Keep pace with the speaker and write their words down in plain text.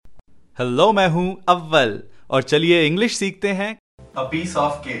Hello, मैं हूं अव्वल और चलिए इंग्लिश सीखते हैं। अ piece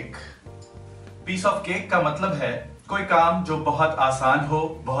of cake. Piece of cake का मतलब है कोई काम जो बहुत आसान हो,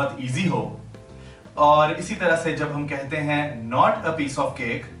 बहुत इजी हो। और इसी तरह से जब हम कहते हैं not a piece of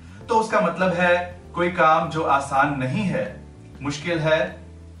cake, तो उसका मतलब है कोई काम जो आसान नहीं है, मुश्किल है,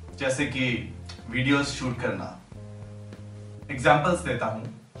 जैसे कि वीडियोस शूट करना। एग्जाम्पल्स देता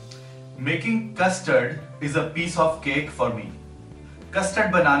हूं। Making custard is a piece of cake for me.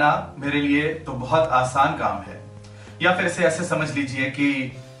 Custard बनाना मेरे लिए तो बहुत आसान काम है। या फिर इसे ऐसे समझ लीजिए कि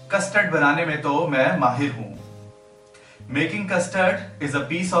कस्टर्ड बनाने में तो मैं माहिर हूं। Making custard is a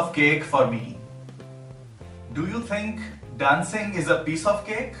piece of cake for me. Do you think dancing is a piece of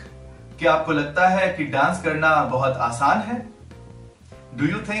cake? क्या आपको लगता है कि डांस करना बहुत आसान है? Do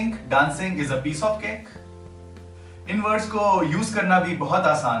you think dancing is a piece of cake? In words को यूज करना भी बहुत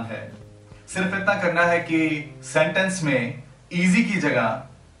आसान है। सिर्फ इतना करना है कि सेंटेंस में इजी की जगह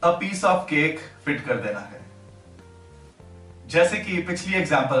अ पीस ऑफ केक फिट कर देना है। जैसे कि पिछली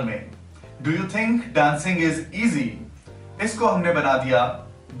एग्जांपल में do you think dancing is easy, इसको हमने बना दिया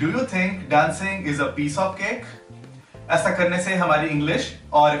do you think dancing is a piece of cake. ऐसा करने से हमारी इंग्लिश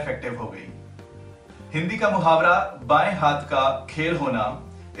और इफेक्टिव हो गई। हिंदी का मुहावरा बाएं हाथ का खेल होना,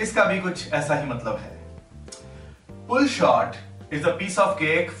 इसका भी कुछ ऐसा ही मतलब है। Pull shot is a piece of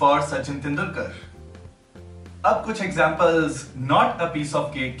cake for Sachin Tendulkar. अब कुछ examples not a piece of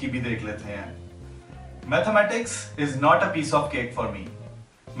cake की भी देख लेते हैं। Mathematics is not a piece of cake for me.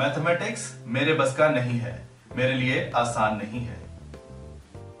 Mathematics मेरे बस का नहीं है, मेरे लिए आसान नहीं है।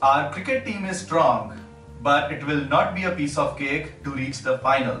 Our cricket team is strong but it will not be a piece of cake to reach the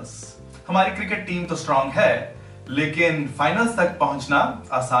finals. हमारी क्रिकेट टीम तो स्ट्रॉन्ग है, लेकिन फाइनल्स तक पहुंचना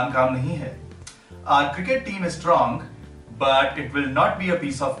आसान काम नहीं है। Our cricket team is strong but it will not be a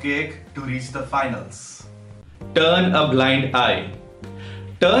piece of cake to reach the finals. Turn a blind I.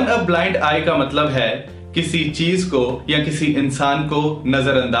 Turn a blind आई का मतलब है किसी चीज को या किसी इंसान को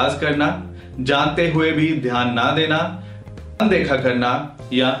नजरअंदाज करना, जानते हुए भी ध्यान ना देना, अनदेखा करना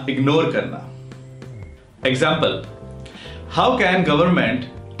या इग्नोर करना। Example, how can government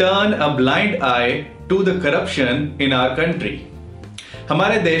turn a blind eye to the corruption in our country?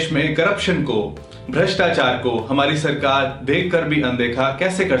 हमारे देश में करप्शन को, भ्रष्टाचार को हमारी सरकार देखकर भी अनदेखा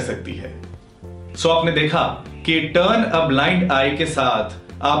कैसे कर सकती है? सो आपने देखा कि टर्न अ ब्लाइंड आई के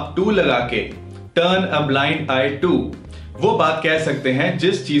साथ आप टू लगा के turn a blind eye to वो बात कह सकते हैं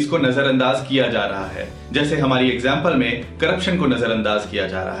जिस चीज को नजरअंदाज किया जा रहा है। जैसे हमारी एग्जांपल में करप्शन को नजरअंदाज किया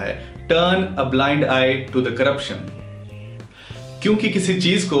जा रहा है, turn a blind eye to the corruption. क्योंकि किसी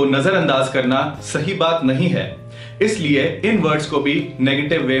चीज को नजरअंदाज करना सही बात नहीं है, इसलिए इन वर्ड्स को भी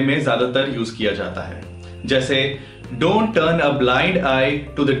नेगेटिव वे में ज्यादातर यूज किया जाता है। जैसे don't turn a blind eye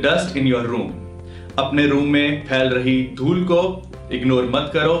to the dust in your room. अपने रूम में फैल रही धूल को इग्नोर मत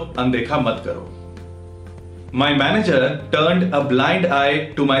करो, अनदेखा मत करो। My manager turned a blind eye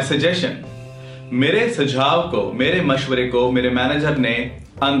to my suggestion. मेरे सुझाव को, मेरे मशवरे को मेरे मैनेजर ने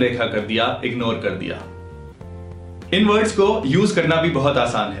अनदेखा कर दिया, इग्नोर कर दिया। इन वर्ड्स को यूज करना भी बहुत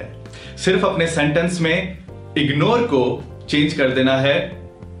आसान है। सिर्फ अपने सेंटेंस में इग्नोर को चेंज कर देना है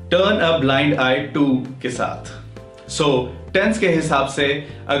turn a blind eye to के साथ। सो टेंस के हिसाब से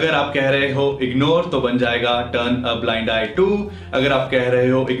अगर आप कह रहे हो इग्नोर तो बन जाएगा turn a blind eye to. अगर आप कह रहे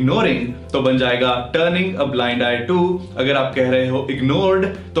हो इग्नोरिंग तो बन जाएगा turning a blind eye to. अगर आप कह रहे हो इग्नोर्ड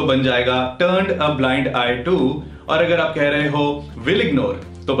तो बन जाएगा turned a blind eye to. और अगर आप कह रहे हो विल इग्नोर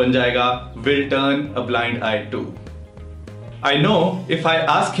तो बन जाएगा will turn a blind eye to. I know if I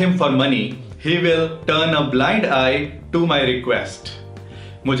ask him for money, he will turn a blind eye to my request.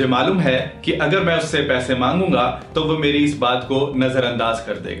 मुझे मालूम है कि अगर मैं उससे पैसे मांगूंगा तो वो मेरी इस बात को नजरअंदाज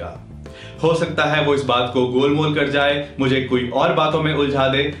कर देगा। हो सकता है वो इस बात को गोलमोल कर जाए, मुझे कोई और बातों में उलझा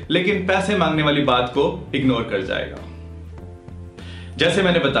दे, लेकिन पैसे मांगने वाली बात को इग्नोर कर जाएगा। जैसे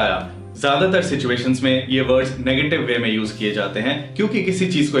मैंने बताया, ज्यादातर सिचुएशंस में ये वर्ड्स नेगेटिव वे में यूज किए जाते हैं क्योंकि किसी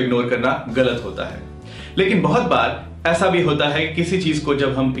चीज को इग्नोर करना गलत होता है। लेकिन बहुत बार ऐसा भी होता है कि किसी चीज को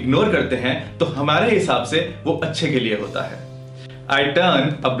जब हम इग्नोर करते हैं तो हमारे हिसाब से वो अच्छे के लिए होता है। I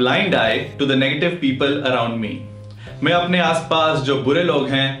turn a blind eye to the negative people around me. मैं अपने आसपास जो बुरे लोग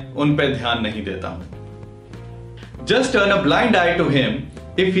हैं उन पे ध्यान नहीं देता हूं। Just turn a blind eye to him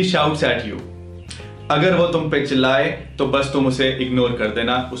if he shouts at you. अगर वो तुम पे चिल्लाए तो बस तुम उसे इग्नोर कर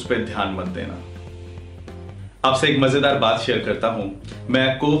देना, उस पे ध्यान मत देना। आपसे एक मजेदार बात शेयर करता हूं। मैं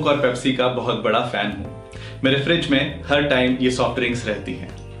कोक और पेप्सी का बहुत बड़ा फैन हूं। मेरे फ्रिज में हर टाइम ये सॉफ्ट ड्रिंक्स रहती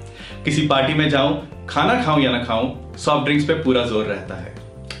हैं। किसी पार्टी में जाऊं, खाना खाऊं या ना खाऊं, सॉफ्ट ड्रिंक्स पे पूरा जोर रहता है।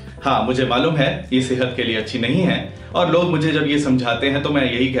 हाँ, मुझे मालूम है ये सेहत के लिए अच्छी नहीं है और लोग मुझे जब ये समझाते हैं तो मैं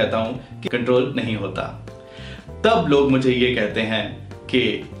यही कहता हूं कि कंट्रोल नहीं होता। तब लोग मुझे ये कहते हैं कि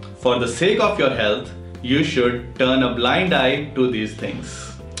For the sake of your health, you should turn a blind eye to these things.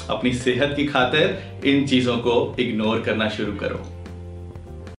 अपनी सेहत की खातिर इन चीजों को इग्नोर करना शुरू करो।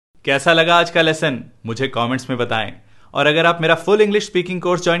 कैसा लगा आज का लेसन? मुझे कमेंट्स में बताएं। और अगर आप मेरा full English speaking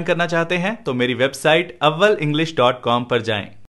course join करना चाहते हैं तो मेरी वेबसाइट awwalenglish.com पर जाएं।